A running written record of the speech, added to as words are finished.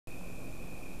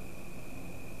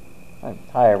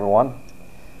Hi everyone.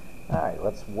 Alright,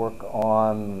 let's work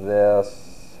on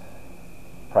this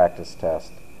practice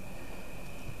test.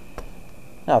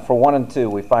 Now for 1 and 2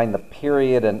 we find the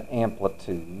period and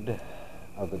amplitude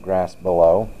of the graphs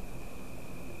below,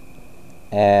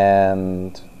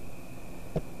 and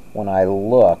when I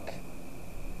look,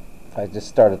 if I just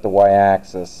start at the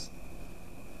y-axis,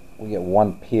 we get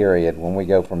one period when we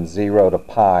go from 0 to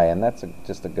pi, and that's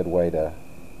just a good way to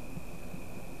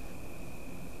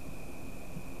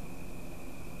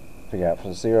figure out.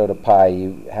 From 0 to pi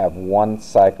you have one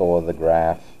cycle of the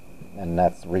graph, and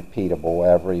that's repeatable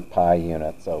every pi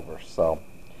units over. So,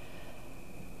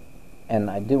 and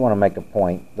I do want to make a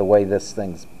point, the way this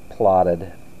thing's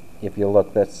plotted, if you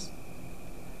look, that's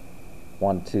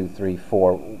 1, 2, 3,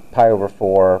 4, pi over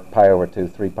 4, pi over 2,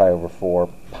 3 pi over 4,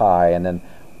 pi, and then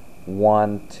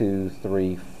 1, 2,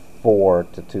 3, 4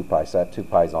 to 2 pi. So that 2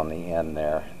 pi's on the end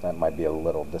there. That might be a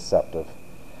little deceptive.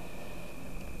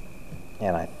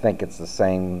 And I think it's the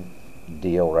same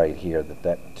deal right here,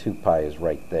 that 2 pi is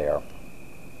right there.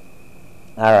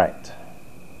 Alright.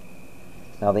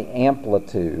 Now the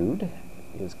amplitude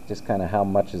is just kind of how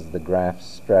much is the graph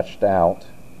stretched out.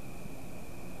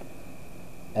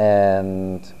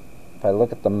 And if I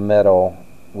look at the middle,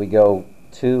 we go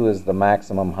 2 is the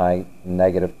maximum height,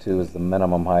 -2 is the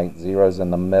minimum height, 0 is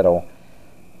in the middle,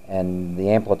 and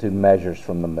the amplitude measures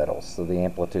from the middle, so the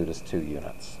amplitude is 2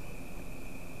 units.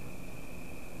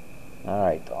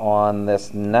 Alright, on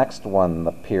this next one,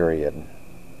 the period.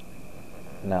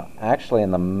 Now, actually in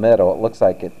the middle, it looks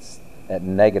like it's at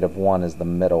 -1 is the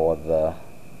middle of the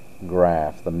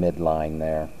graph, the midline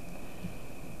there.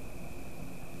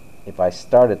 If I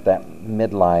start at that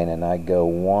midline and I go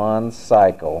one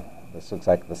cycle, this looks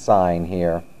like the sign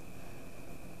here,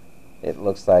 it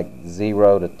looks like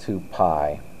 0 to 2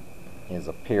 pi is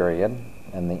a period,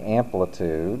 and the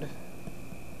amplitude,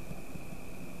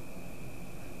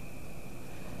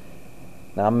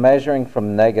 now I'm measuring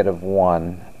from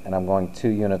 -1, and I'm going 2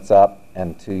 units up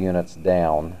and 2 units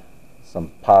down,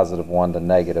 some +1 to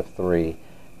 -3.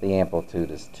 The amplitude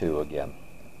is 2 again.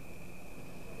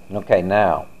 Okay,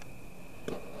 now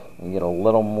we get a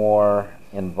little more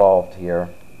involved here.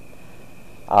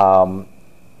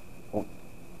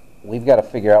 We've got to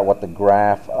figure out what the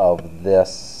graph of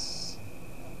this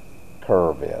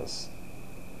curve is.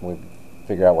 We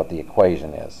figure out what the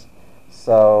equation is.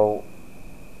 So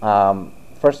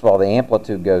first of all, the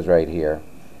amplitude goes right here.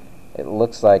 It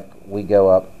looks like we go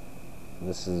up,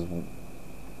 this is,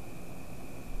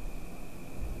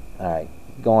 alright,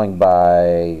 going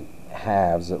by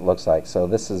halves it looks like. So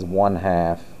this is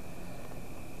 1/2.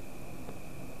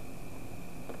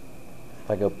 If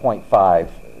I go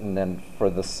 0.5, and then for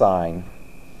the sign,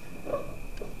 I'm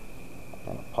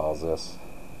going to pause this.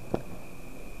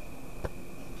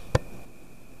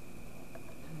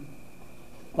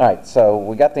 Alright, so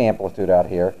we got the amplitude out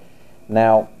here.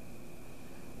 Now,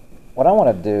 what I want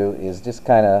to do is just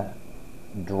kind of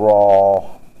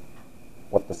draw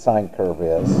what the sine curve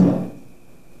is.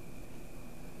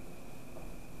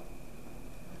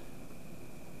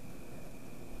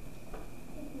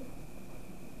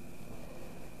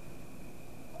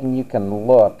 And you can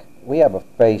look, we have a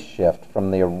phase shift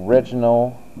from the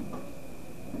original,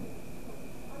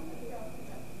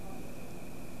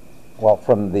 well,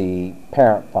 from the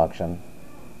parent function.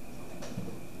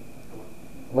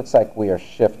 Looks like we are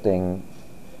shifting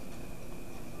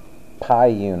pi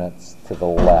units to the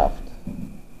left.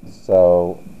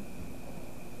 So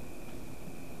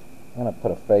I'm going to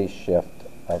put a phase shift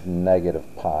of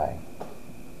 -pi.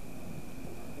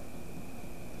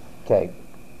 Okay,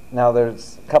 now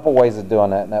there's a couple ways of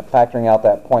doing that, and factoring out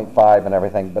that 0.5 and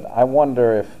everything, but I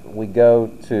wonder if we go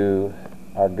to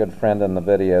our good friend in the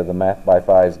video, the Math by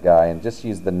Fives guy, and just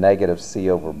use the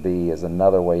 -c/b as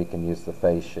another way you can use the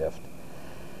phase shift.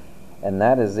 And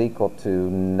that is equal to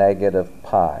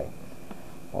 -pi.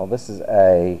 Well, this is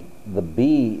A. The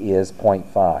B is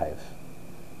 0.5.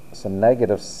 So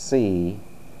 -c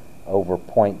over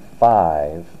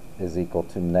 0.5 is equal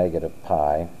to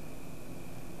 -pi.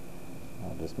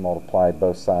 I'll just multiply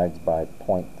both sides by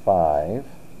 0.5.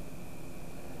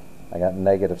 I got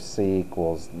 -c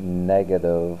equals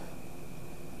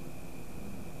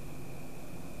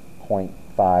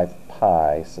 -0.5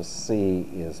 pi. So C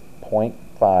is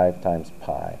 0.5 times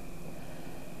pi.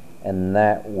 And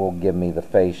that will give me the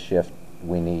phase shift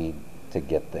we need to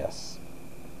get this.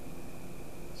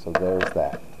 So there's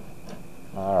that.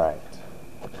 All right.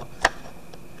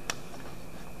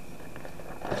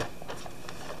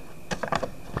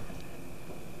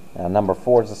 Now number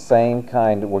 4 is the same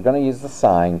kind. We're going to use the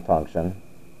sine function.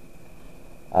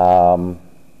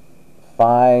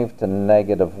 5 to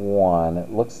 -1,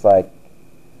 it looks like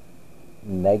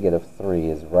 -3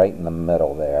 is right in the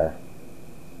middle there,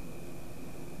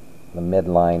 the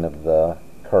midline of the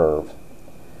curve.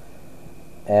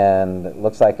 And it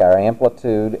looks like our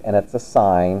amplitude, and it's a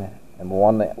sine, and we're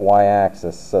on the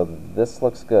y-axis, so this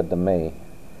looks good to me.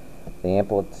 The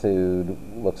amplitude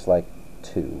looks like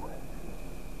 2.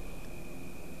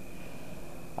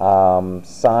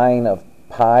 Sine of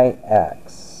pi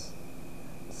x.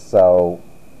 So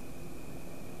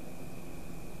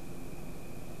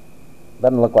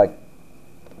doesn't look like,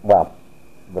 well,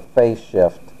 the phase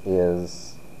shift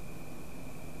is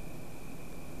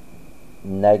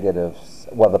negative,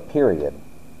 well, the period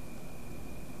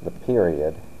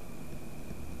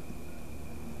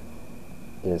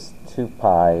is 2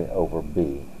 pi over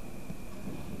b.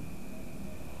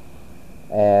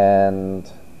 And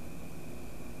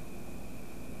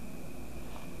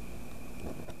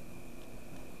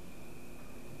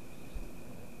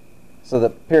so the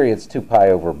period's 2 pi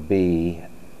over b.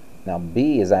 Now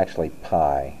b is actually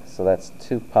pi, so that's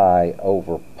 2 pi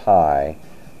over pi,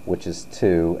 which is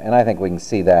 2. And I think we can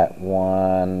see that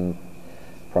one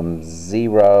from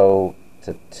 0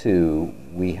 to 2,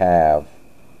 we have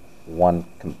one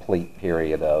complete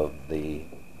period of the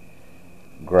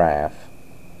graph.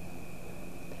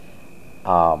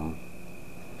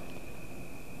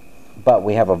 But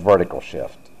we have a vertical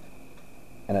shift.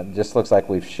 And it just looks like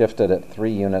we've shifted it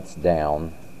 3 units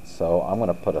down. So I'm going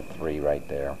to put a 3 right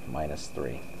there,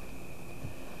 -3.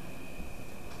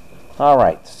 All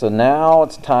right, so now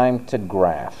it's time to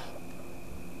graph.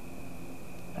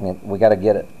 I mean, we got to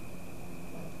get it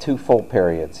 2 full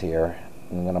periods here.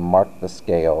 I'm going to mark the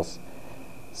scales.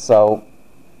 So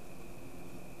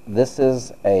this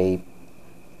is a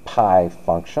pi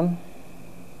function.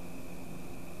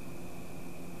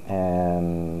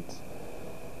 And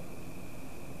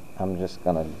I'm just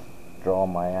going to draw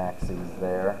my axes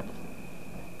there.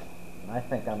 And I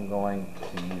think I'm going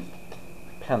to use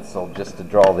pencil just to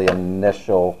draw the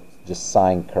initial just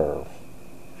sine curve.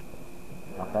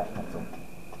 Not that pencil.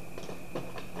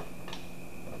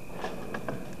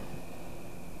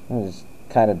 I'll just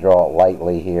kind of draw it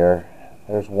lightly here.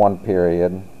 There's one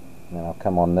period. And then I'll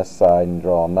come on this side and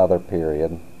draw another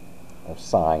period of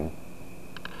sine.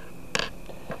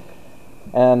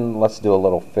 And let's do a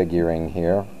little figuring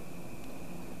here.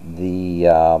 The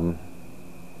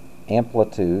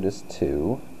amplitude is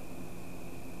 2.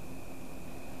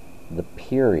 The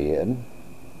period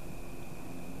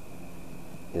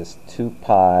is 2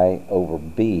 pi over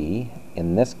b.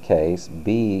 In this case,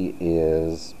 b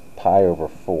is pi over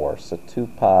 4. So 2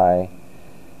 pi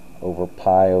over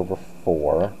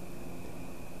 4.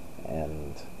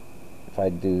 And if I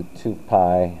do 2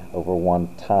 pi over 1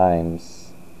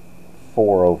 times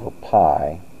 4 over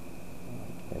pi,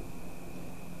 okay,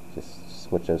 just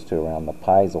switch those two around. The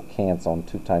pi's will cancel, and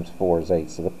 2 times 4 is 8.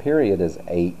 So the period is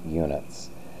 8 units.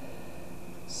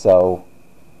 So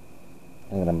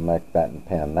I'm going to mark that in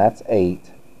pen. That's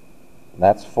 8.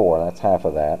 That's 4. That's half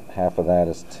of that. Half of that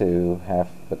is 2. Half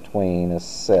between is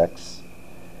 6.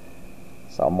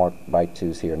 So I'll mark by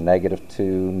 2's here.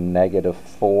 -2,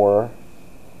 -4,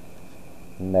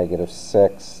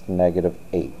 -6,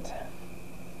 -8.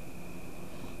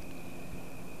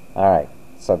 Alright,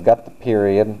 so I've got the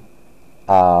period.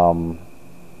 Got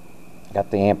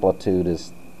the amplitude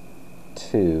is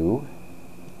 2.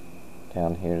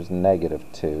 Down here is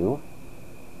 -2.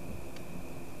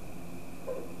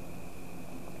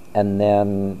 And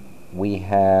then we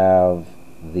have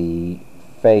the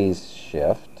phase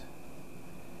shift.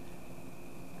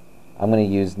 I'm going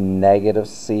to use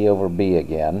 -c over b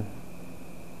again,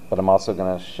 but I'm also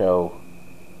going to show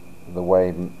the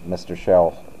way Mr.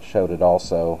 Shell showed it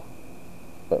also.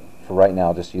 But for right now,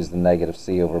 I'll just use the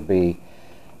 -c over b.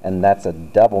 And that's a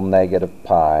double negative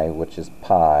pi, which is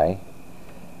pi.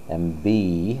 And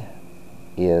b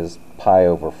is pi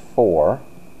over 4.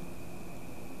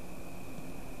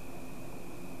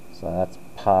 So that's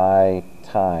pi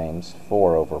times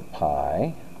 4 over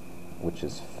pi, which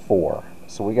is 4.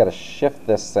 So we got to shift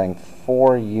this thing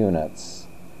 4 units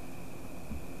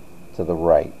to the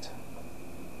right.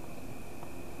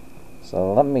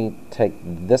 So let me take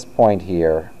this point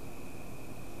here,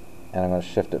 and I'm going to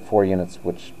shift it 4 units,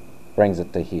 which brings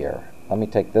it to here. Let me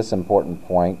take this important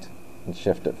point and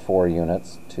shift it 4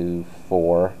 units to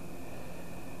 4.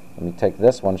 Let me take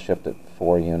this one, shift it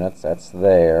 4 units, that's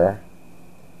there.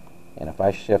 And if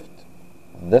I shift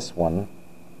this one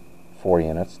 4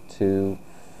 units to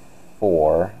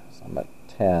 4, so I'm at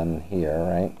 10 here,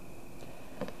 right?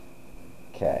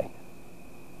 Okay.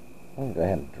 I'm going to go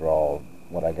ahead and draw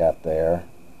what I got there.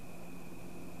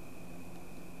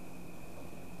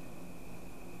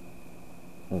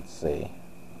 let's see,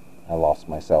 I lost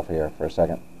myself here for a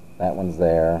second. That one's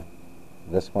there,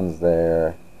 this one's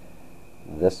there,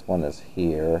 this one is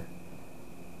here.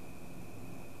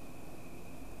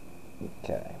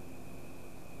 Okay.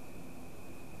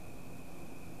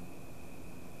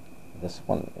 This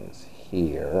one is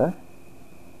here.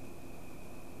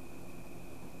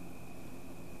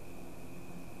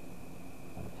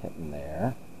 I'm hitting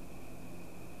there.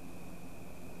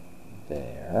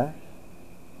 There.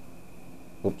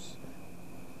 Oops.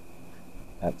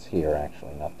 That's here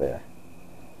actually, not there.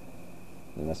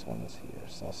 And this one is here.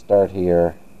 So I'll start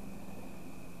here.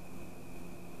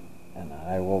 And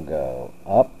I will go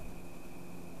up.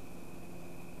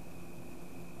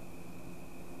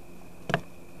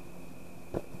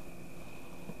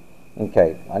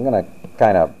 Okay, I'm going to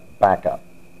kind of back up.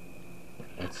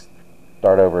 Let's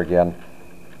start over again.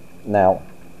 Now,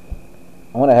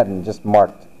 I went ahead and just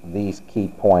marked these key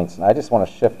points, and I just want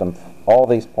to shift them, all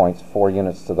these points, 4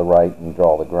 units to the right and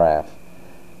draw the graph.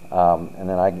 And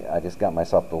then I just got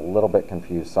myself a little bit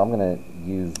confused, so I'm going to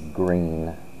use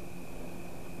green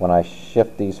when I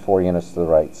shift these 4 units to the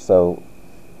right. So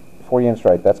 4 units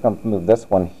right, that's going to move this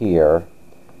one here.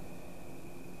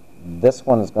 This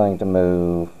one is going to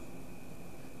move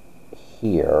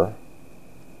here.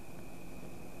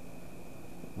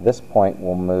 This point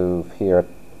will move here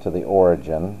to the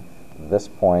origin. This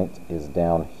point is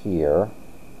down here.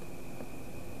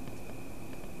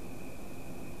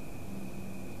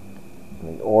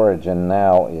 The origin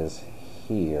now is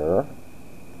here.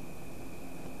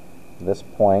 This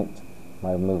point,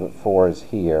 I move it 4, is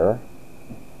here.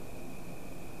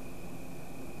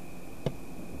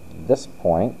 This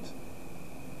point,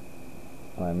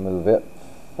 I move it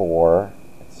 4,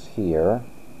 it's here.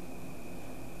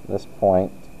 This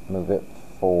point, move it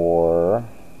 4,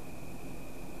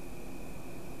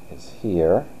 is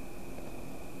here.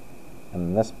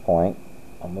 And this point,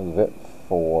 I'll move it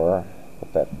 4,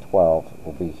 but that 12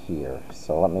 will be here.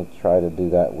 So let me try to do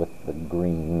that with the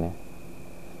green.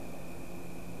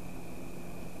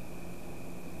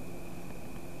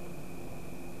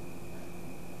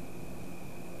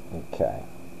 Okay,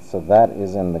 so that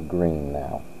is in the green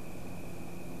now.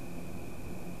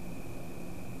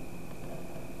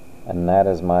 And that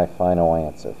is my final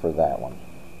answer for that one.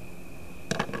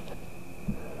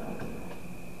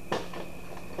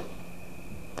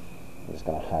 I'm just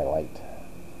going to highlight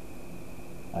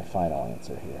my final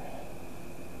answer here.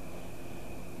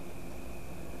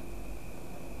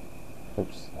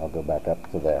 Oops, I'll go back up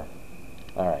to there.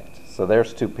 Alright, so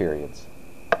there's 2 periods.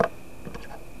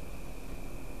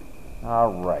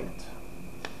 Alright.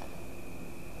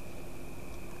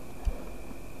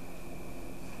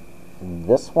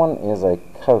 This one is a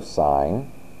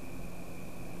cosine.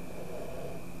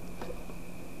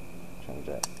 Change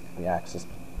the axis.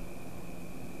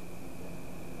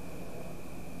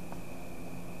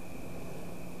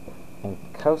 And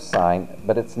cosine,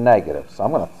 but it's negative, so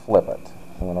I'm going to flip it.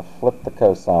 I'm going to flip the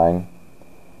cosine,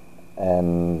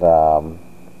 and so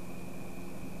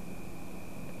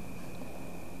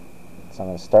I'm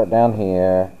going to start down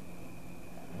here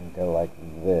and go like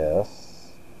this.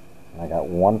 I got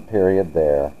 1 period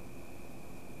there,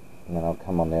 and then I'll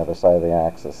come on the other side of the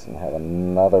axis and have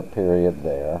another period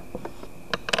there,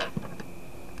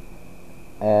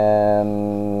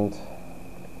 and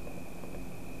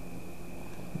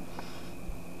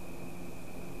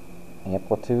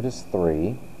amplitude is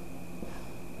 3,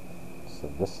 so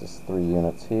this is 3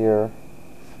 units here,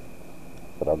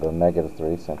 but I'll go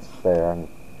 -3 since it's there, and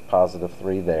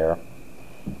 +3 there.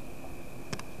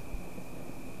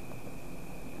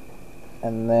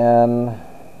 And then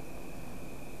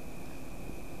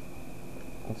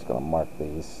I'm just going to mark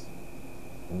these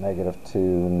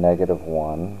 -2,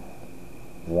 -1,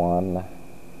 1,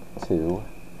 2.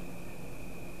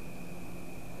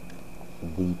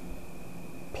 The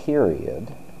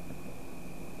period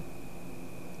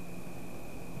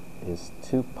is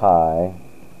 2 pi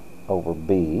over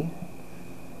b.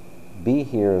 B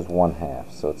here is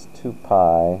 1/2, so it's 2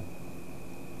 pi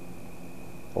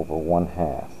over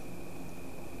 1/2.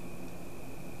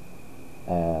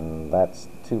 And that's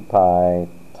 2 pi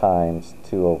times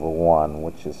 2 over 1,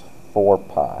 which is 4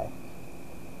 pi.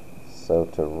 So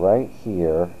to right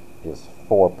here is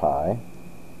 4 pi.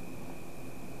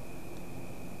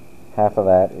 Half of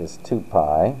that is 2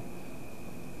 pi.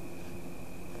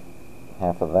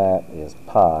 Half of that is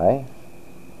pi.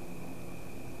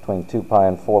 Between 2 pi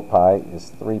and 4 pi is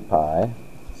 3 pi.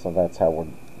 So that's how we're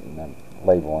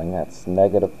labeling. That's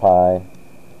 -pi,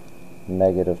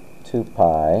 -2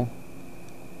 pi,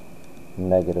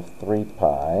 -3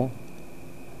 pi,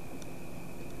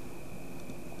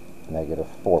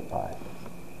 -4 pi.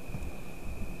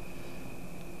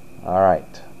 All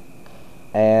right.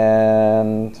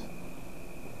 And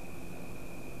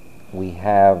we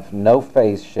have no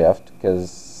phase shift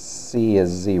because C is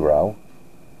 0.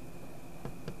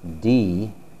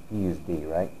 D, you use D,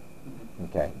 right?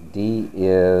 Okay, D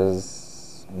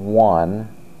is 1,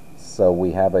 so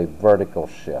we have a vertical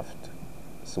shift.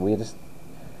 So we just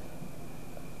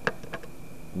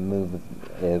move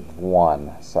it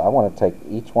 1. So I want to take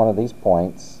each one of these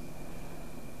points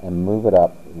and move it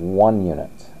up 1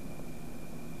 unit.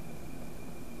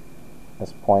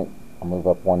 This point, I'll move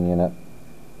up 1 unit.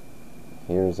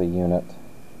 Here's a unit.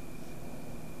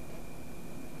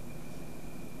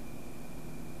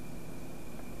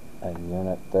 A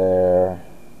unit there.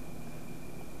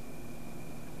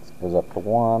 This goes up to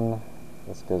 1.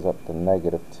 This goes up to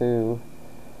 -2.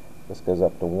 This goes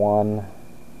up to 1.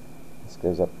 This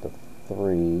goes up to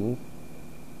 3.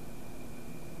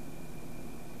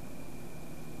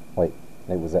 Wait,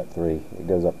 it was at 3. It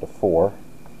goes up to 4.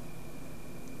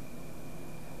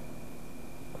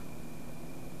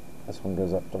 This one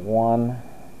goes up to 1.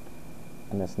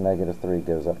 And this -3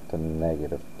 goes up to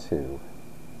 -2.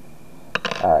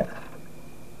 Alright,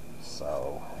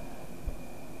 so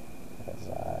as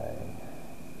I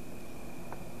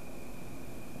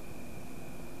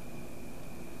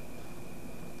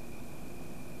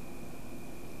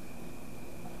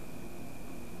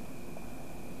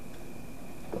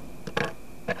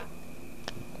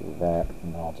do that,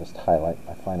 and I'll just highlight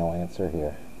my final answer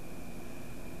here.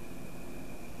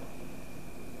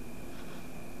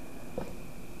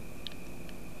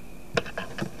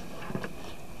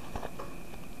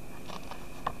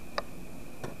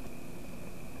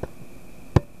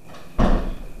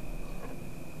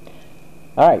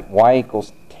 Alright, y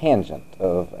equals tangent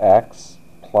of x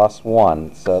plus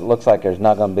 1. So it looks like there's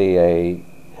not going to be a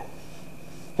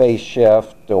phase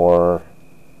shift or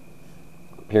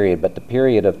period, but the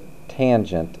period of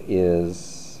tangent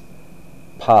is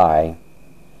pi,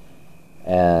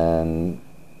 and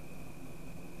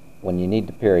when you need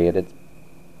the period, it's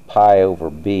pi over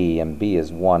b, and b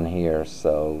is 1 here,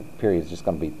 so period is just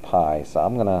going to be pi. So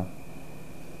I'm going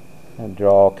to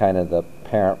draw kind of the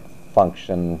parent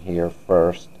function here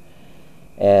first,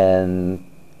 and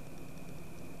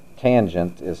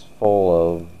tangent is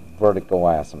full of vertical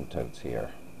asymptotes here.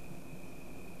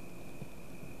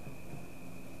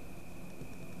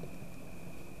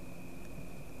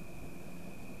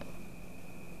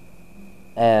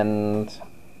 And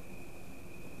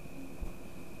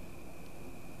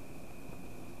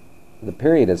the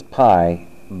period is pi,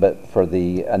 but for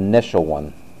the initial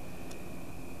one,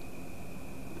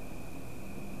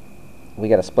 we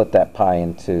got to split that pi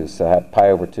in 2. So I have pi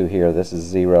over 2 here. This is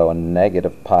 0, and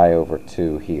negative pi over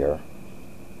 2 here.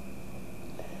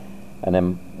 And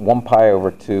then 1 pi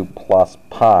over 2 plus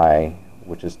pi,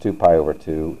 which is 2 pi over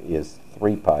 2, is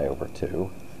 3 pi over 2.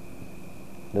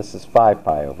 This is 5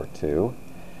 pi over 2.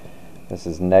 This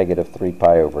is negative 3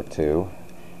 pi over 2.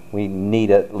 We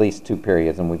need at least 2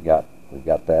 periods, and we've got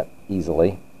that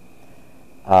easily.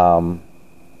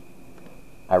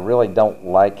 I really don't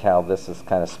like how this is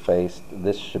kind of spaced.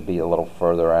 This should be a little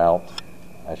further out.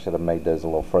 I should have made those a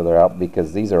little further out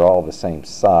because these are all the same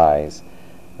size.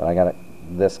 But I got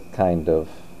this kind of,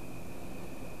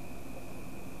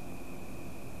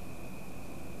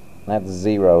 that's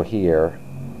 0 here.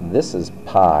 This is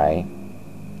pi,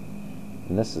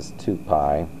 and this is 2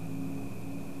 pi,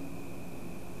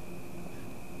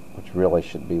 which really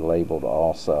should be labeled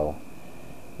also.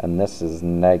 And this is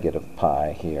negative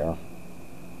pi here.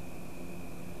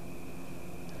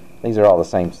 These are all the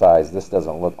same size. This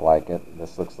doesn't look like it.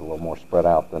 This looks a little more spread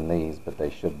out than these, but they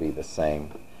should be the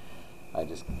same. I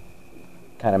just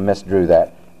kind of misdrew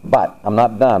that. But I'm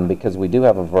not done because we do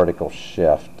have a vertical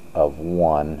shift of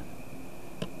 1.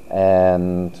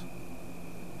 And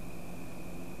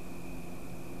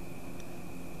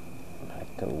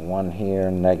back to 1 here,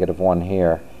 negative 1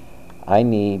 here. I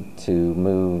need to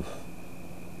move.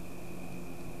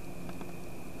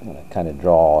 I'm going to kind of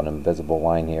draw an invisible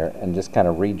line here and just kind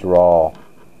of redraw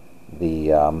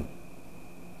the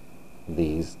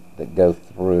these that go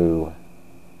through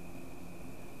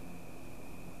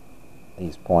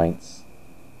these points.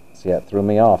 See, that threw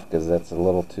me off because that's a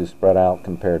little too spread out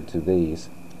compared to these.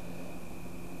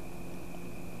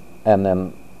 And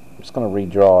then I'm just going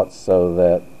to redraw it so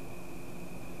that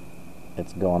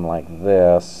it's going like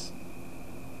this.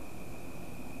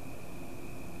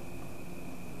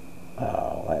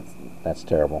 Oh, that's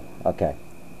terrible. Okay.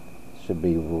 Should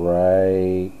be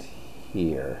right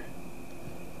here.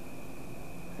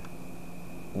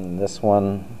 And this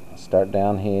one, start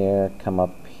down here, come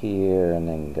up here, and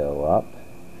then go up.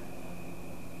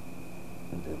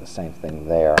 And do the same thing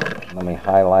there. Let me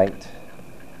highlight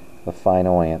the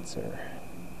final answer.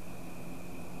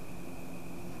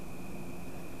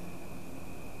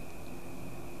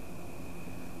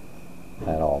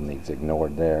 That all needs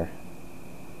ignored there.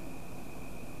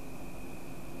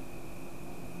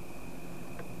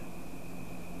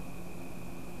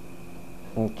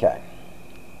 Okay.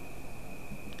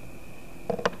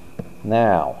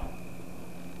 Now,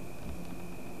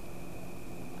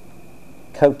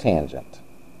 cotangent.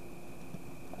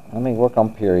 Let me work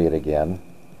on period again.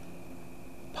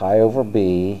 Pi over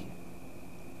b.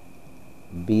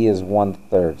 B is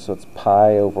 1/3, so it's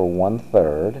pi over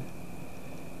 1/3.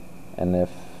 And if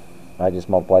I just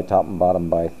multiply top and bottom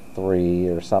by 3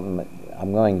 or something,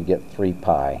 I'm going to get 3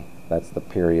 pi. That's the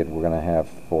period we're going to have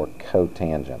for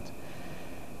cotangent.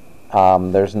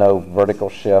 There's no vertical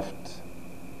shift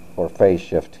or phase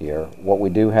shift here. What we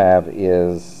do have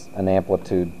is an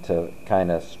amplitude to kind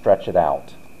of stretch it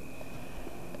out.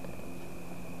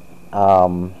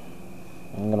 I'm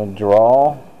going to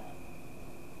draw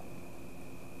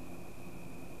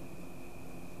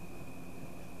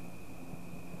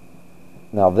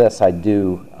now this I'm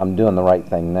doing the right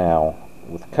thing now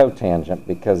with cotangent,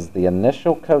 because the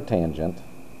initial cotangent,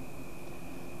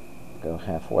 go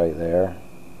halfway there,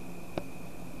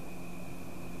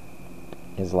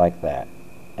 is like that,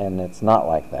 and it's not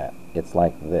like that, it's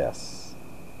like this.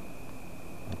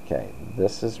 Okay,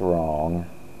 this is wrong,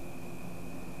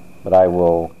 but I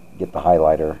will get the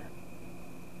highlighter.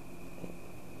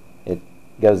 It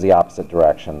goes the opposite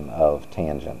direction of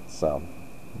tangent, so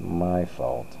my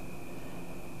fault.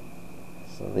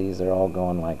 So these are all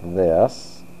going like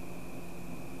this.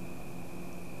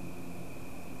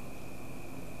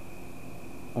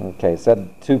 Okay, said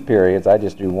 2 periods. I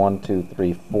just do 1, 2,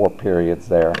 3, 4 periods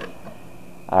there.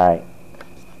 All right,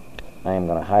 I am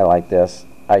going to highlight this.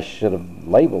 I should have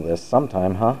labeled this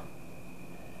sometime, huh?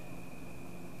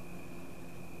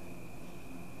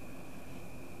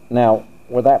 Now,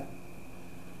 where that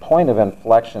point of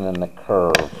inflection in the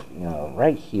curve,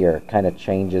 right here, kind of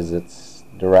changes its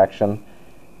direction.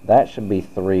 That should be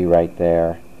 3 right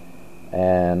there.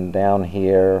 And down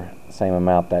here, same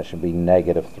amount, that should be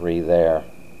 -3 there.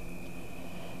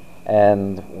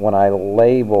 And when I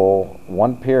label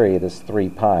one period as 3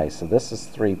 pi, so this is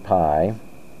 3 pi,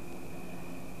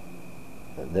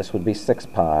 this would be 6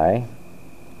 pi,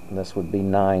 this would be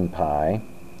 9 pi,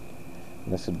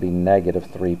 and this would be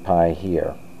 -3 pi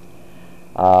here.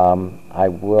 I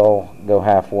will go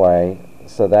halfway,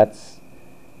 so that's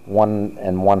 1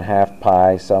 1/2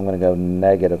 pi, so I'm going to go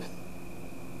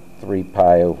 -3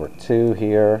 pi over 2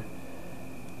 here.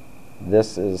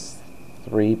 This is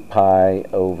 3 pi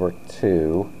over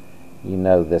 2. You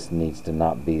know this needs to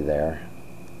not be there.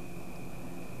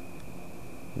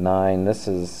 9, this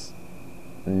is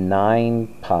 9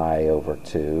 pi over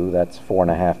 2. That's 4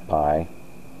 1/2 pi.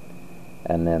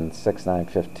 And then 6, 9,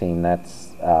 15,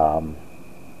 that's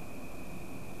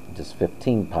just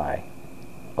 15 pi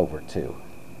over 2.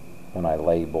 When I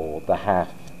label the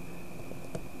half,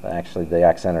 actually the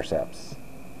x-intercepts,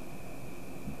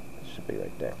 it should be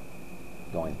right there,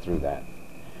 going through that.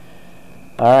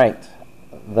 All right,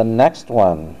 the next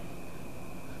one,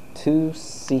 2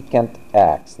 secant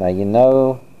x. Now you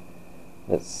know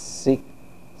that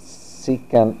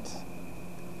secant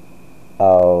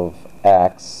of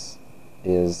x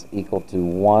is equal to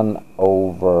 1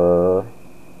 over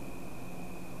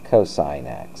cosine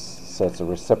x. So it's a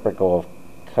reciprocal of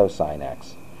cosine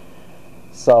x.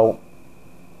 So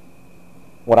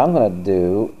what I'm going to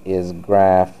do is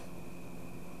graph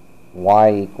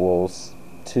y equals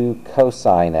 2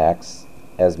 cosine x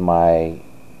as my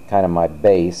kind of my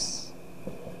base,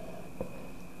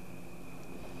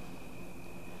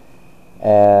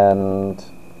 and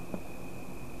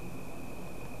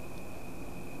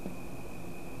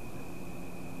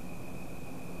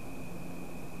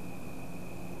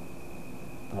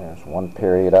there's one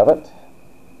period of it.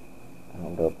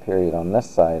 I'll go period on this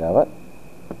side of it.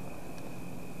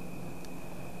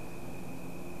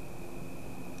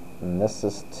 And this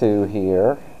is 2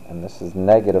 here, and this is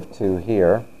 -2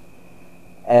 here.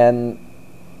 And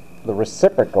the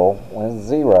reciprocal, when it's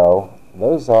 0,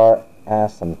 those are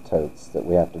asymptotes that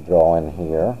we have to draw in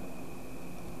here.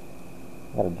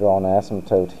 I've got to draw an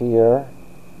asymptote here,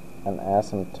 an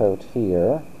asymptote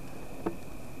here,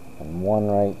 and one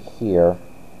right here.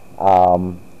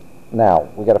 Now,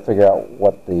 we've got to figure out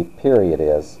what the period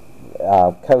is.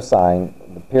 Cosine,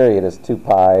 the period is 2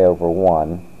 pi over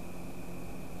 1.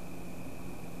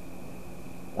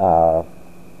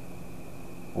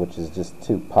 Which is just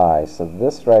 2 pi. So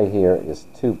this right here is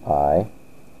 2 pi.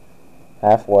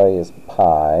 Halfway is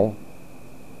pi.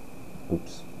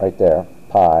 oops, right there,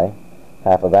 pi.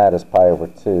 Half of that is pi over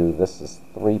 2. This is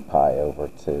 3 pi over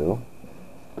 2.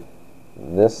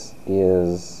 This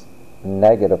is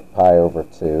negative pi over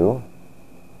 2.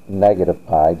 Negative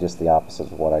pi, just the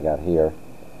opposite of what I got here.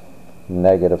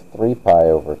 Negative 3 pi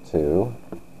over 2.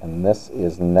 And this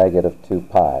is negative 2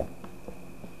 pi.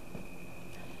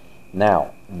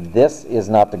 Now, this is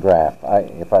not the graph.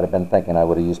 If I'd have been thinking, I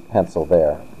would have used pencil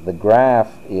there. The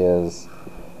graph is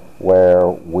where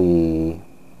we,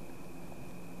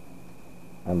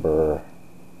 remember,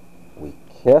 we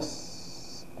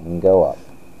kiss and go up.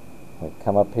 We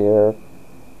come up here,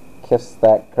 kiss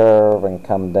that curve and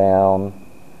come down.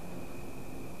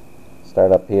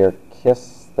 Start up here,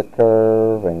 kiss the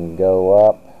curve and go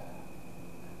up.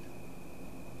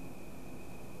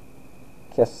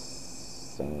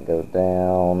 Kiss and go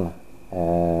down.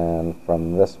 And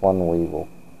from this one we will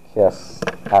kiss.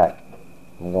 Alright,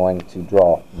 I'm going to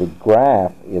draw. The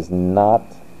graph is not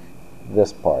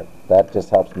this part. That just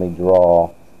helps me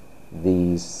draw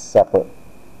these separate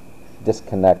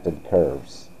disconnected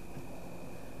curves.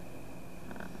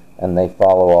 And they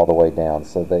follow all the way down,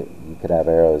 so that you could have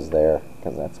arrows there,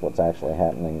 because that's what's actually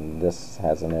happening. This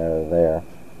has an arrow there.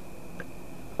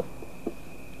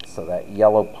 So that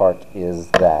yellow part is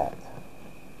that.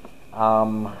 Let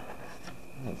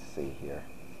me see here.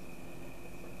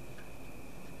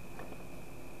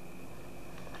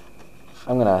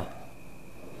 I'm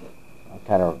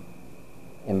kind of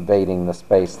invading the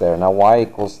space there. Now y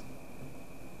equals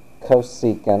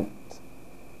cosecant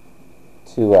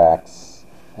 2x,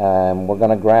 and we're going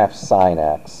to graph sine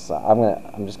x.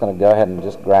 I'm just going to go ahead and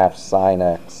just graph sine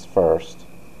x first.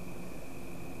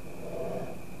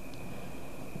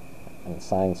 And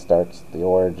sine starts at the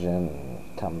origin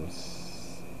and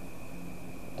comes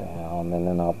down, and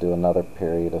then I'll do another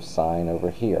period of sine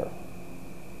over here.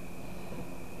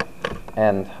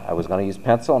 And I was going to use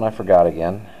pencil and I forgot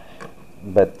again.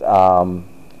 But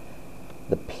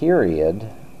the period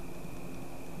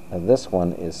of this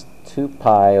one is 2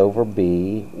 pi over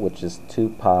b, which is 2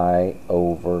 pi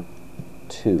over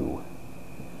 2,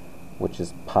 which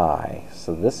is pi.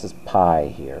 So this is pi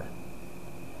here.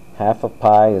 Half of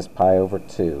pi is pi over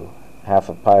 2. Half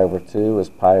of pi over 2 is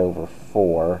pi over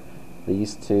 4.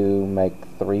 These two make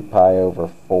 3 pi over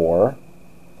 4.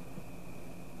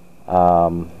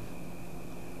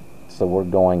 So we're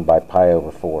going by pi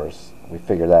over 4s. We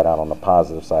figure that out on the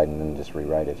positive side and then just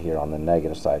rewrite it here on the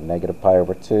negative side. Negative pi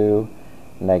over 2,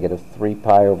 negative 3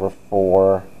 pi over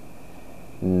 4,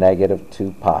 negative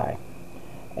 2 pi.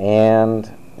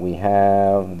 And we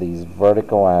have these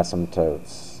vertical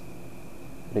asymptotes,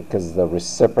 because the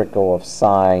reciprocal of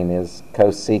sine is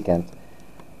cosecant,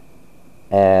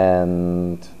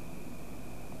 and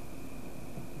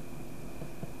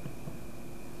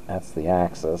that's the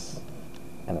axis,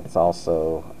 and it's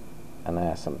also an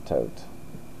asymptote.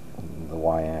 The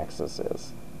y-axis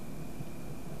is.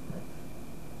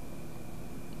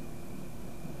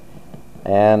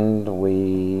 And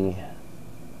we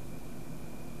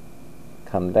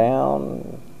come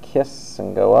down, kiss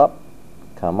and go up,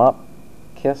 come up,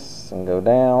 kiss and go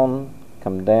down,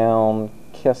 come down,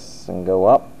 kiss and go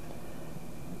up.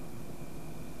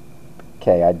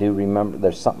 Okay, I do remember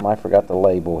there's something I forgot to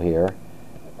label here.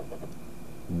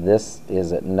 This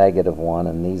is at -1,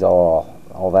 and these all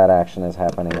that action is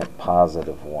happening at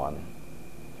 +1.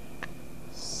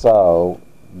 So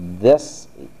this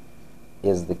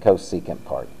is the cosecant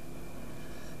part.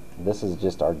 This is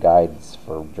just our guides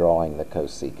for drawing the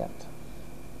cosecant.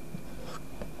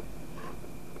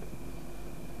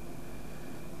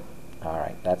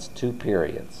 Alright, that's 2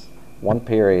 periods. One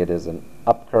period is an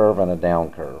up curve and a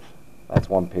down curve. That's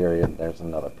one period. There's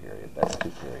another period. That's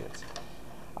 2 periods.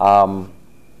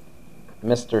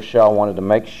 Mr. Shell wanted to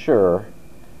make sure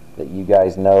that you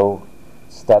guys know,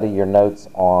 study your notes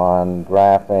on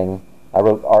graphing. I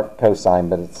wrote arc cosine,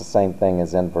 but it's the same thing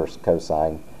as inverse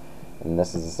cosine. And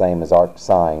this is the same as arc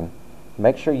sine.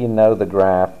 Make sure you know the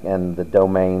graph and the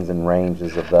domains and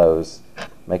ranges of those.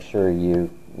 Make sure you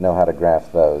know how to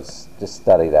graph those. Just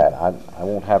study that. I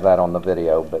won't have that on the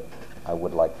video, but I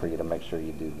would like for you to make sure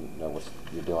you do know what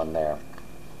you're doing there.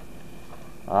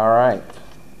 All right.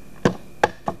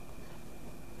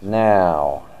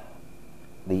 Now,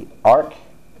 the arc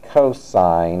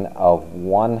cosine of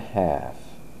 1/2.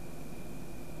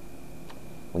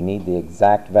 We need the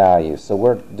exact value. So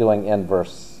we're doing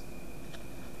inverse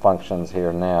functions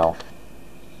here now.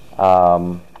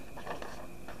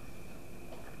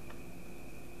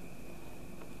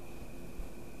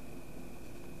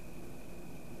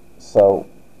 So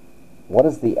what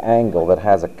is the angle that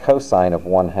has a cosine of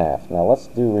 1/2? Now let's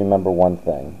remember one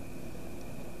thing.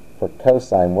 for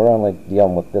cosine, we're only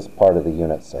dealing with this part of the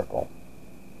unit circle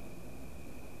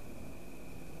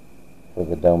for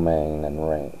the domain and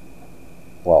ring.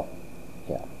 Well,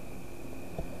 yeah.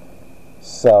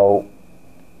 So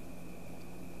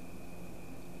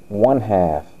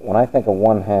 1/2, when I think of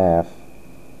 1/2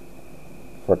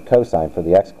 for cosine for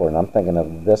the x-coordinate, I'm thinking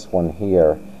of this one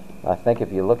here. I think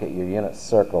if you look at your unit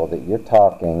circle that you're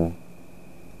talking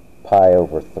pi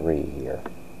over 3 here.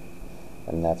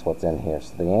 And that's what's in here.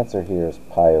 So the answer here is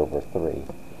pi over 3.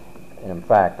 And in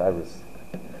fact, I was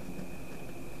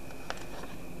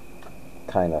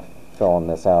kind of filling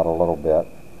this out a little bit.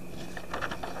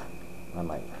 I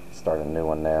might start a new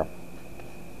one there.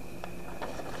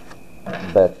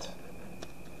 But,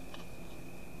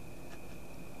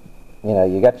 you know,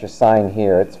 you got your sine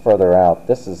here. It's further out.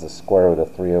 This is the square root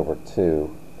of 3 over 2,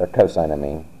 or cosine, I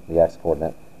mean, the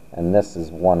x-coordinate. And this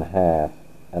is 1/2.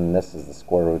 And this is the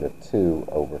square root of 2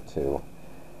 over 2.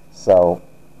 So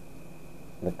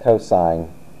the cosine,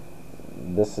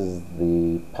 this is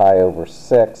the pi over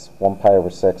 6, 1 pi over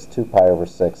 6, 2 pi over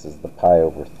 6 is the pi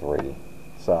over 3.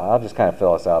 So I'll just kind of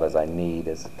fill this out as I need,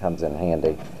 as it comes in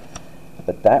handy.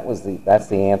 But that's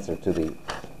the answer to the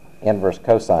inverse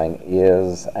cosine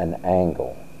is an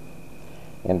angle.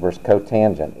 Inverse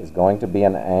cotangent is going to be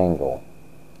an angle.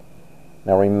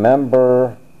 Now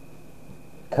remember,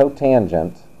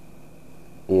 cotangent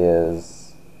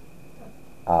is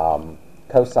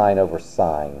cosine over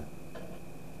sine.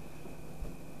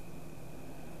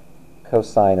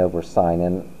 Cosine over sine.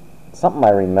 And something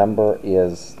I remember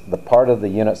is the part of the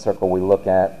unit circle we look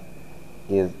at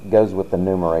goes with the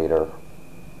numerator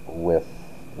with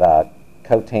the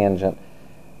cotangent.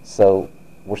 So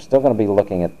we're still going to be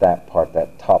looking at that part,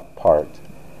 that top part.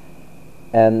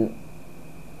 And,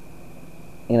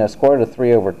 you know, square root of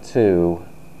 3 over 2,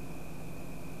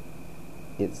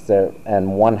 it's there,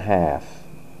 and 1/2.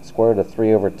 Square root of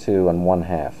 3 over 2 and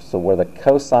 1/2. So where the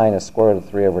cosine is square root of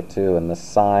 3 over 2 and the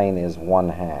sine is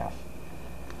 1/2.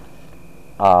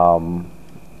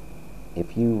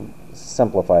 If you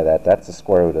simplify that, that's the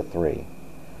square root of 3.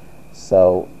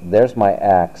 So there's my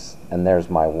x and there's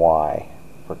my y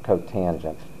for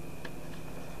cotangent.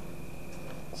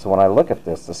 So when I look at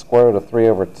this, the square root of 3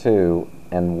 over 2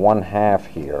 and 1/2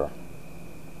 here,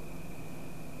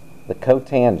 the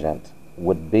cotangent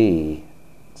would be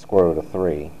square root of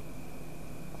 3,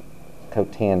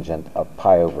 cotangent of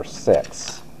pi over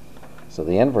 6. So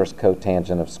the inverse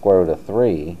cotangent of square root of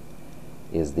 3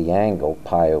 is the angle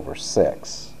pi over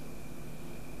 6.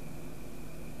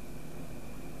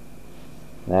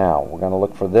 Now we're going to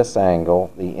look for this angle,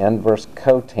 the inverse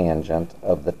cotangent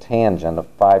of the tangent of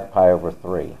 5 pi over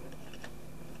 3.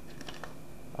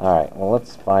 Alright, well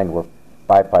let's find where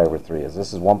 5 pi over 3 is.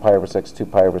 This is 1 pi over 6, 2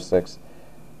 pi over 6.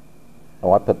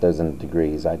 Oh, I put those in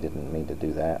degrees. I didn't mean to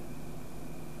do that.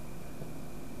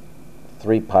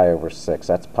 3 pi over 6,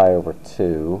 that's pi over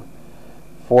 2.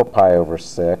 4 pi over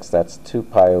 6, that's 2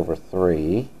 pi over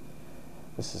 3.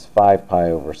 This is 5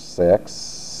 pi over 6.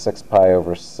 6 pi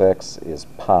over 6 is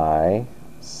pi.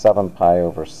 7 pi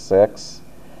over 6.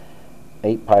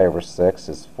 8 pi over 6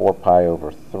 is 4 pi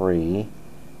over 3.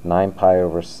 9 pi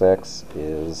over 6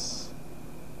 is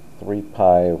 3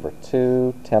 pi over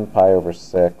 2. 10 pi over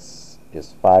 6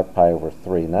 is 5 pi over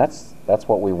 3. And that's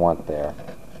what we want there.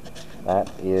 That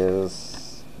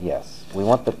is, yes, we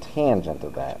want the tangent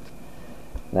of that.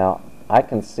 Now, I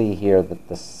can see here that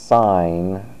the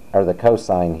sine, or the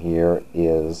cosine here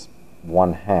is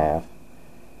 1/2,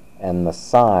 and the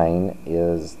sine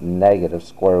is negative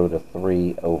square root of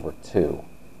 3 over 2.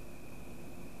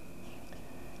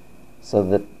 So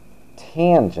the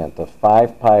tangent of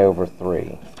 5 pi over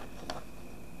 3,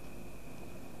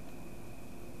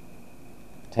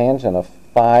 tangent of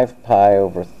 5 pi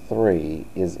over 3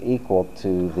 is equal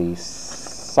to the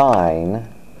sine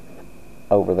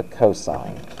over the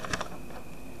cosine.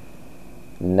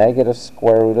 Negative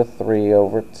square root of 3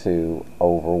 over 2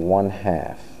 over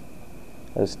 1/2.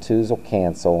 Those 2's will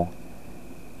cancel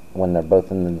when they're both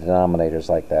in the denominators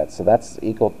like that. So that's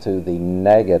equal to the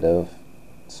negative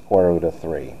square root of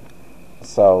 3.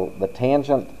 So the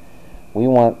tangent, we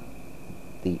want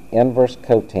the inverse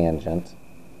cotangent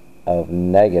of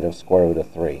negative square root of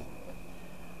 3.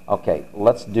 Okay,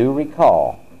 let's do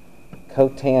recall.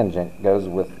 Cotangent goes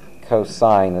with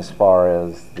cosine as far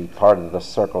as the part of the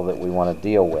circle that we want to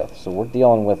deal with. So we're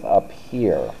dealing with up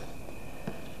here.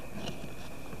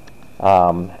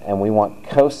 And we want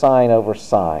cosine over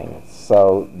sine.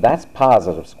 So that's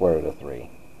positive square root of 3.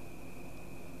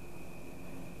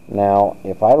 Now,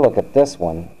 if I look at this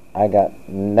one, I got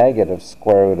negative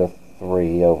square root of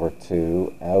 3 over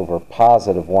 2 over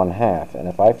positive 1/2. And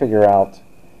if I figure out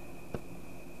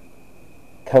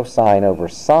cosine over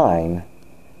sine,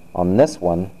 on this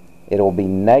one, it will be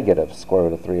negative square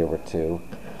root of 3 over 2.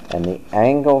 And the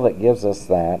angle that gives us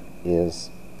that is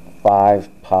 5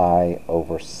 pi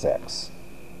over 6.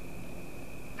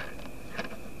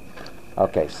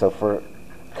 Okay, so for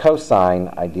cosine,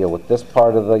 I deal with this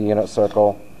part of the unit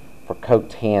circle. For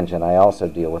cotangent, I also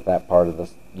deal with that part of the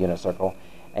unit circle.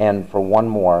 And for one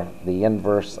more, the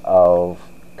inverse of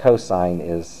cosine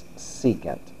is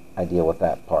secant. I deal with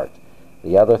that part.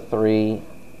 The other three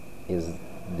is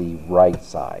the right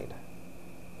side.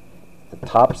 The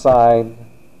top side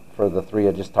for the three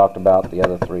I just talked about, the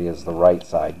other three is the right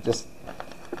side. Just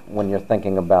when you're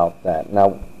thinking about that.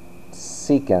 Now,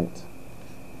 secant,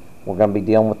 we're going to be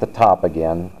dealing with the top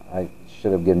again. I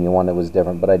should have given you one that was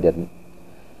different, but I didn't.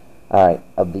 All right,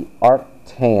 of the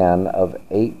arctan of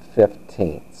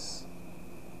 8/15.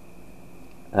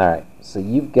 All right, so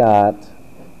you've got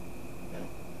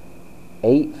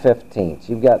 8/15.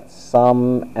 You've got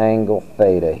some angle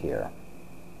theta here.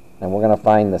 And we're going to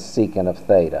find the secant of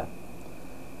theta.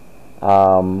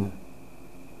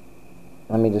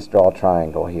 Let me just draw a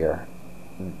triangle here.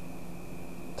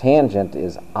 Tangent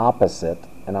is opposite,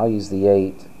 and I'll use the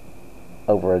 8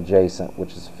 over adjacent,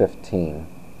 which is 15.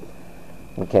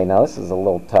 Okay, now this is a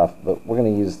little tough, but we're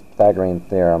going to use Pythagorean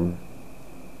theorem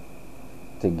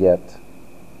to get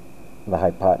the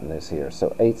hypotenuse here.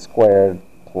 So 8 squared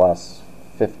plus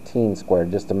 15 squared,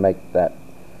 just to make that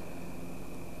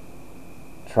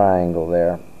triangle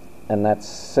there. And that's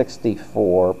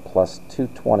 64 plus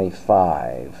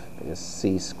 225 is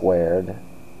c squared,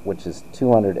 which is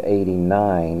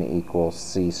 289 equals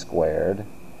c squared.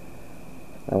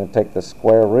 I'm going to take the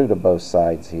square root of both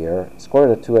sides here. Square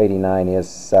root of 289 is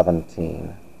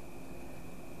 17.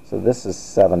 So this is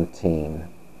 17.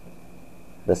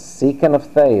 The secant of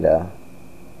theta,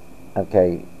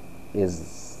 okay,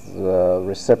 is the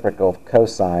reciprocal of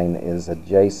cosine is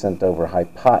adjacent over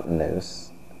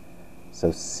hypotenuse. So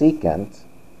secant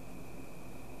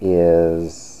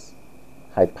is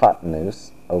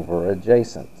hypotenuse over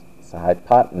adjacent. So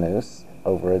hypotenuse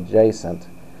over adjacent,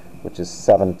 which is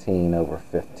 17 over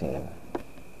 15.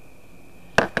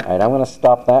 All right, I'm going to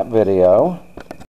stop that video.